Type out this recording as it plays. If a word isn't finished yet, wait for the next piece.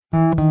In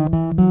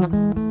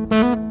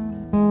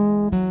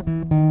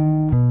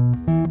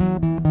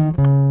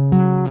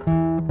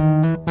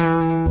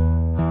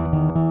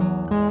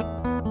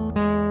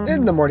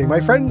the morning, my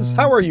friends,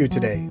 how are you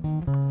today?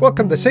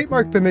 Welcome to St.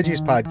 Mark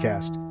Bemidji's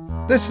podcast.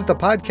 This is the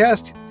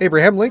podcast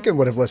Abraham Lincoln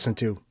would have listened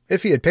to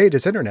if he had paid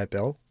his internet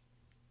bill.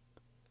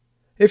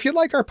 If you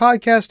like our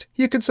podcast,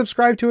 you can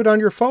subscribe to it on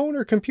your phone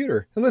or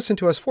computer and listen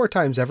to us 4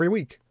 times every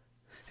week.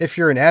 If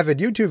you're an avid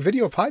YouTube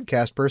video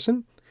podcast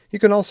person, you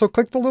can also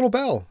click the little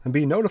bell and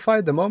be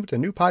notified the moment a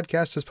new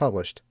podcast is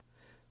published.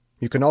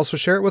 You can also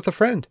share it with a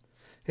friend.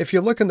 If you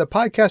look in the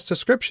podcast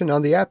description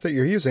on the app that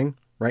you're using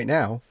right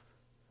now,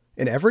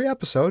 in every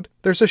episode,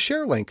 there's a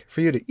share link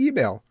for you to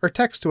email or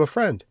text to a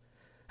friend.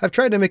 I've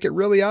tried to make it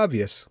really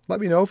obvious. Let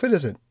me know if it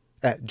isn't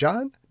at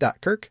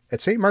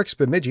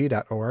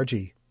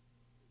john.kirk@stmarksbemidji.org.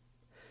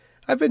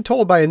 I've been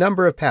told by a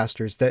number of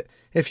pastors that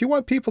if you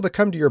want people to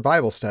come to your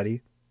Bible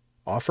study,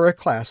 offer a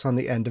class on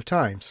the end of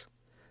times.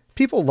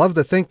 People love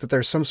to think that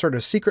there's some sort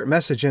of secret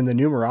message in the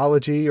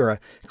numerology or a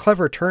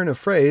clever turn of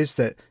phrase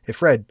that,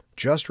 if read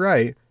just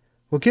right,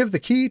 will give the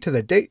key to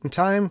the date and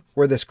time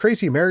where this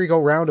crazy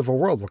merry-go-round of a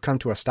world will come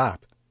to a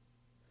stop.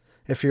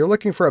 If you're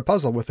looking for a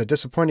puzzle with a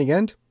disappointing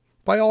end,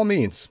 by all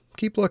means,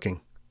 keep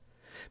looking.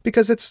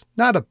 Because it's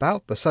not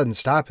about the sudden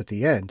stop at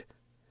the end.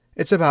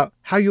 It's about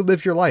how you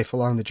live your life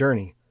along the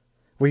journey.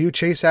 Will you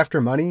chase after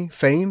money,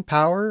 fame,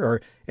 power,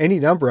 or any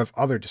number of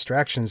other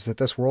distractions that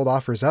this world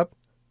offers up?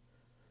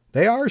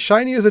 They are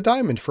shiny as a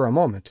diamond for a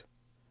moment.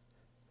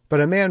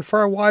 But a man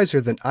far wiser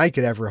than I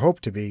could ever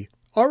hope to be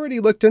already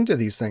looked into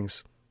these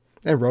things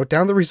and wrote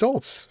down the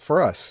results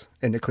for us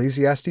in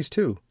Ecclesiastes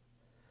 2.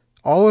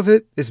 All of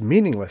it is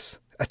meaningless,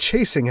 a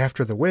chasing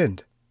after the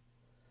wind.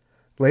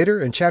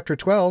 Later in chapter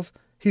 12,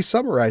 he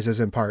summarizes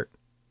in part,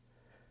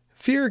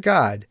 "Fear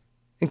God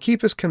and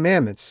keep his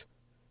commandments,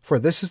 for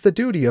this is the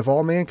duty of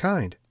all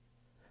mankind.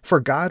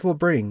 For God will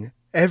bring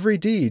every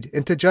deed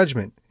into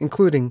judgment,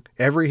 including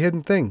every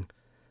hidden thing,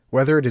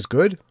 whether it is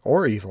good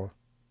or evil."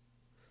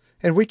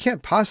 And we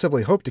can't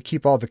possibly hope to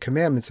keep all the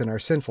commandments in our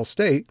sinful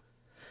state,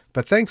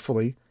 but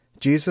thankfully,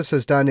 Jesus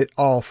has done it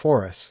all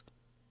for us,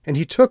 and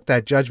he took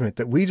that judgment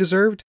that we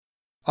deserved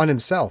on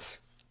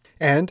himself.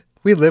 And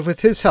we live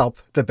with his help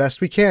the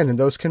best we can in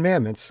those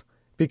commandments,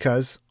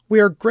 because we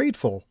are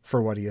grateful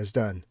for what he has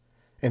done,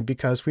 and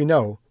because we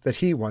know that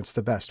he wants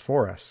the best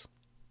for us.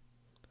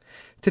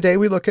 Today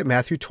we look at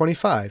Matthew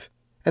 25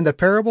 and the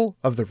parable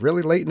of the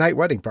really late night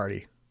wedding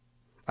party.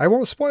 I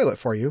won't spoil it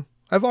for you.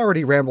 I've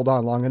already rambled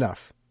on long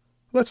enough.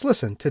 Let's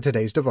listen to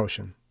today's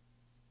devotion.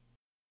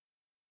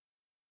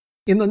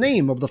 In the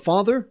name of the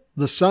Father,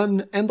 the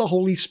Son, and the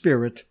Holy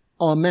Spirit.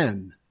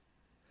 Amen.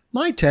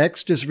 My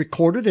text is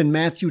recorded in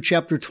Matthew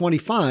chapter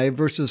 25,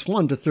 verses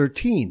 1 to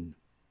 13.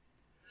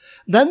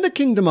 Then the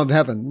kingdom of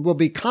heaven will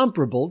be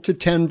comparable to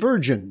 10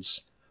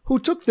 virgins, who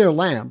took their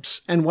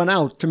lamps and went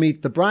out to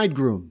meet the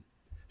bridegroom.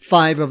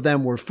 5 of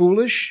them were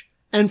foolish,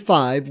 and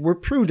 5 were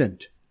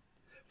prudent.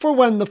 For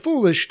when the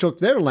foolish took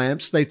their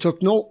lamps, they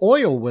took no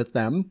oil with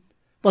them,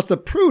 but the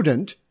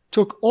prudent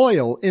took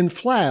oil in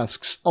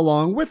flasks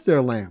along with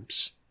their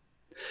lamps.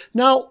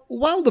 Now,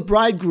 while the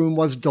bridegroom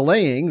was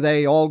delaying,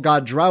 they all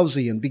got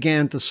drowsy and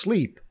began to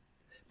sleep.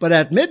 But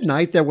at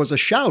midnight there was a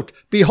shout,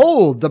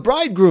 "Behold, the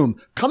bridegroom!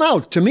 Come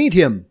out to meet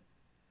him!"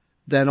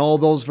 Then all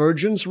those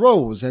virgins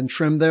rose and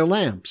trimmed their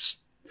lamps.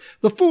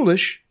 The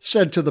foolish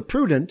said to the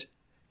prudent,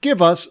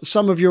 "Give us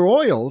some of your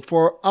oil,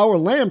 for our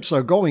lamps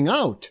are going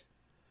out."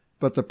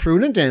 But the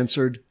prudent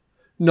answered,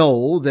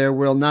 "No, there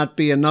will not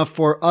be enough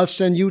for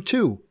us and you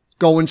too.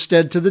 Go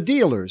instead to the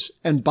dealers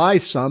and buy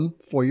some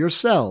for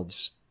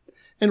yourselves."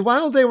 And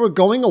while they were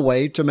going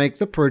away to make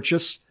the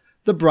purchase,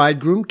 the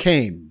bridegroom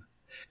came,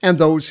 and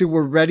those who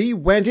were ready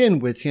went in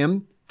with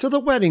him to the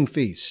wedding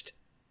feast,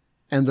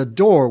 and the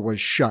door was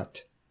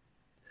shut.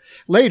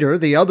 Later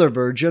the other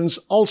virgins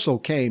also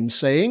came,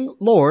 saying,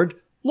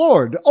 "Lord,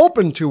 Lord,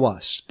 open to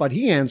us." But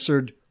he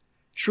answered,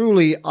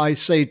 "Truly I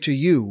say to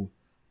you,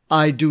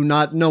 I do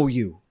not know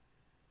you.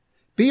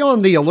 Be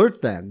on the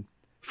alert then,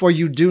 for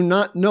you do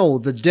not know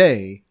the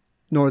day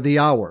nor the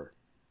hour."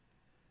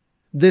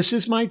 This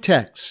is my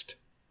text.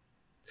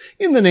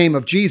 In the name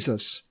of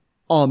Jesus,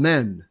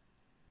 Amen.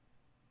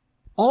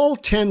 All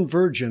 10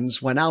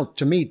 virgins went out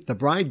to meet the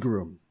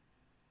bridegroom.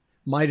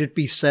 Might it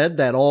be said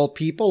that all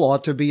people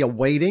ought to be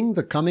awaiting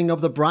the coming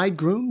of the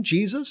bridegroom,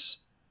 Jesus?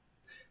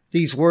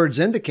 These words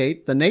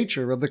indicate the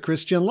nature of the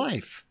Christian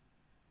life.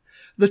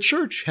 The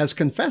church has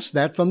confessed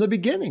that from the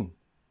beginning,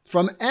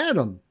 from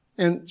Adam,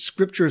 and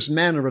Scripture's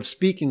manner of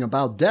speaking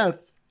about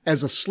death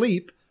as a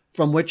sleep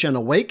from which an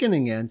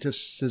awakening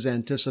is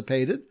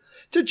anticipated,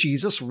 to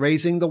Jesus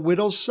raising the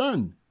widow's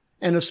son,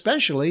 and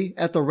especially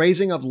at the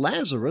raising of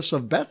Lazarus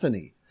of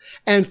Bethany,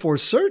 and for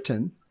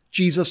certain,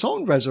 Jesus'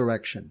 own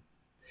resurrection.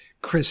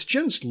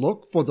 Christians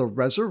look for the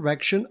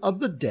resurrection of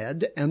the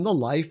dead and the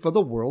life of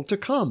the world to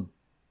come.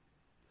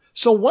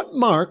 So what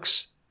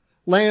marks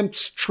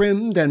lamps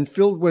trimmed and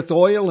filled with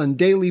oil and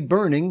daily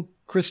burning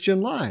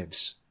Christian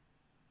lives?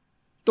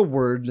 The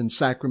word and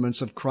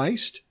sacraments of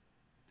Christ.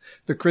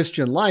 The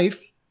Christian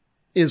life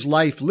is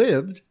life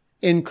lived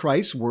in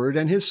Christ's Word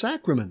and His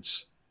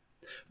sacraments.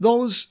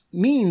 Those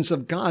means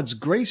of God's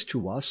grace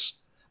to us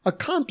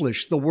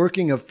accomplish the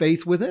working of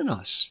faith within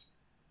us.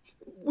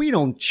 We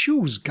don't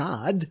choose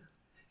God.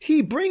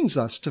 He brings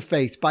us to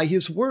faith by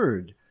His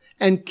Word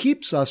and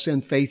keeps us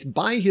in faith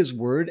by His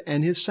Word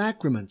and His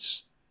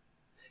sacraments.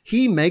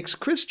 He makes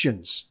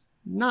Christians,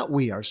 not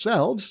we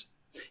ourselves.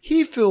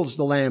 He fills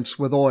the lamps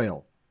with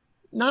oil,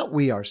 not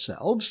we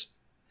ourselves.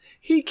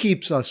 He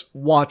keeps us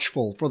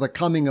watchful for the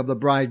coming of the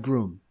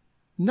bridegroom,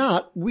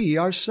 not we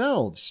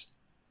ourselves.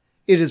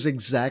 It is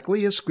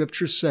exactly as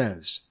Scripture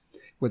says.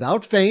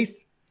 Without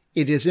faith,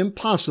 it is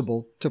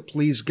impossible to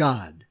please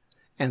God,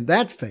 and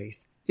that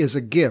faith is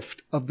a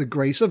gift of the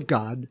grace of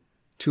God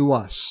to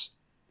us.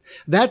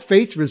 That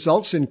faith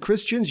results in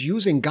Christians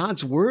using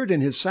God's Word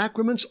and His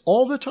sacraments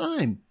all the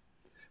time,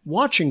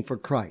 watching for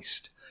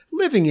Christ,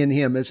 living in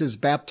Him as His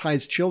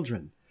baptized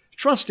children,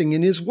 trusting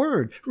in His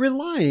Word,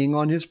 relying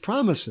on His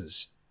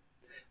promises.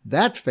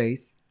 That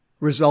faith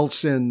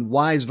results in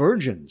wise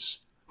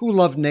virgins who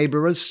love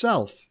neighbor as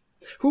self,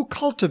 who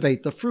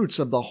cultivate the fruits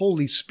of the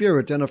Holy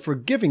Spirit and a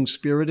forgiving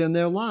spirit in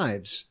their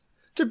lives,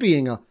 to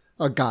being a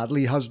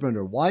godly husband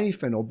or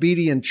wife, an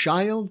obedient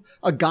child,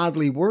 a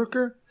godly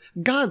worker,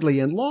 godly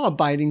and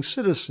law-abiding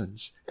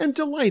citizens, and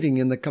delighting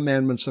in the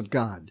commandments of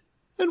God.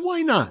 And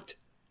why not?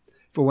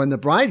 For when the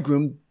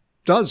bridegroom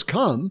does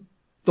come,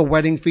 the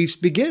wedding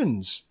feast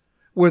begins,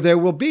 where there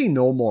will be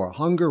no more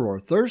hunger or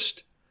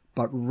thirst,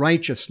 but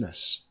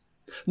righteousness.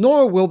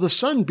 Nor will the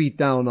sun beat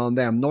down on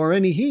them, nor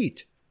any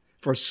heat.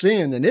 For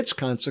sin and its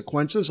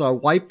consequences are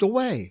wiped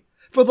away.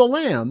 For the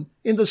Lamb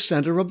in the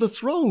center of the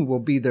throne will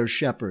be their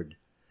shepherd,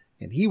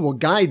 and He will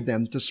guide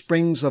them to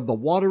springs of the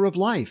water of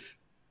life.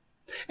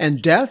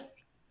 And death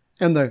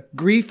and the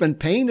grief and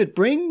pain it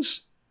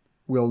brings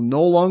will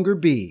no longer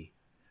be,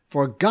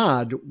 for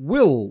God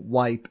will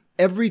wipe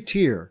every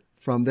tear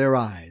from their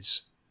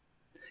eyes.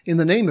 In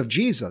the name of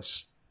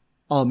Jesus,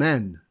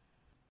 Amen.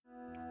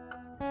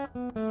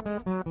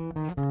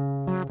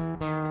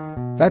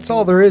 That's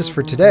all there is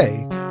for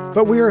today,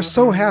 but we are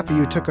so happy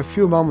you took a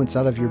few moments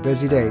out of your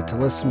busy day to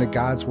listen to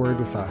God's Word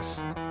with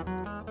us.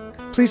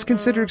 Please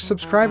consider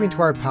subscribing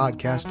to our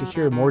podcast to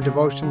hear more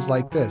devotions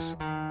like this,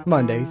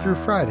 Monday through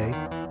Friday,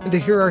 and to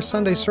hear our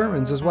Sunday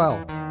sermons as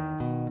well.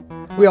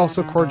 We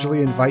also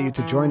cordially invite you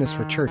to join us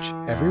for church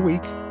every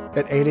week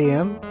at 8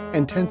 a.m.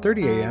 and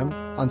 10:30 a.m.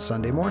 on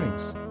Sunday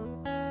mornings.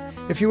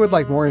 If you would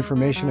like more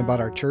information about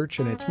our church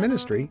and its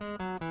ministry,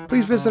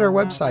 please visit our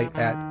website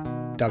at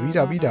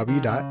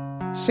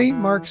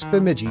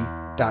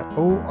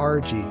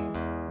www.stmarksbemidji.org.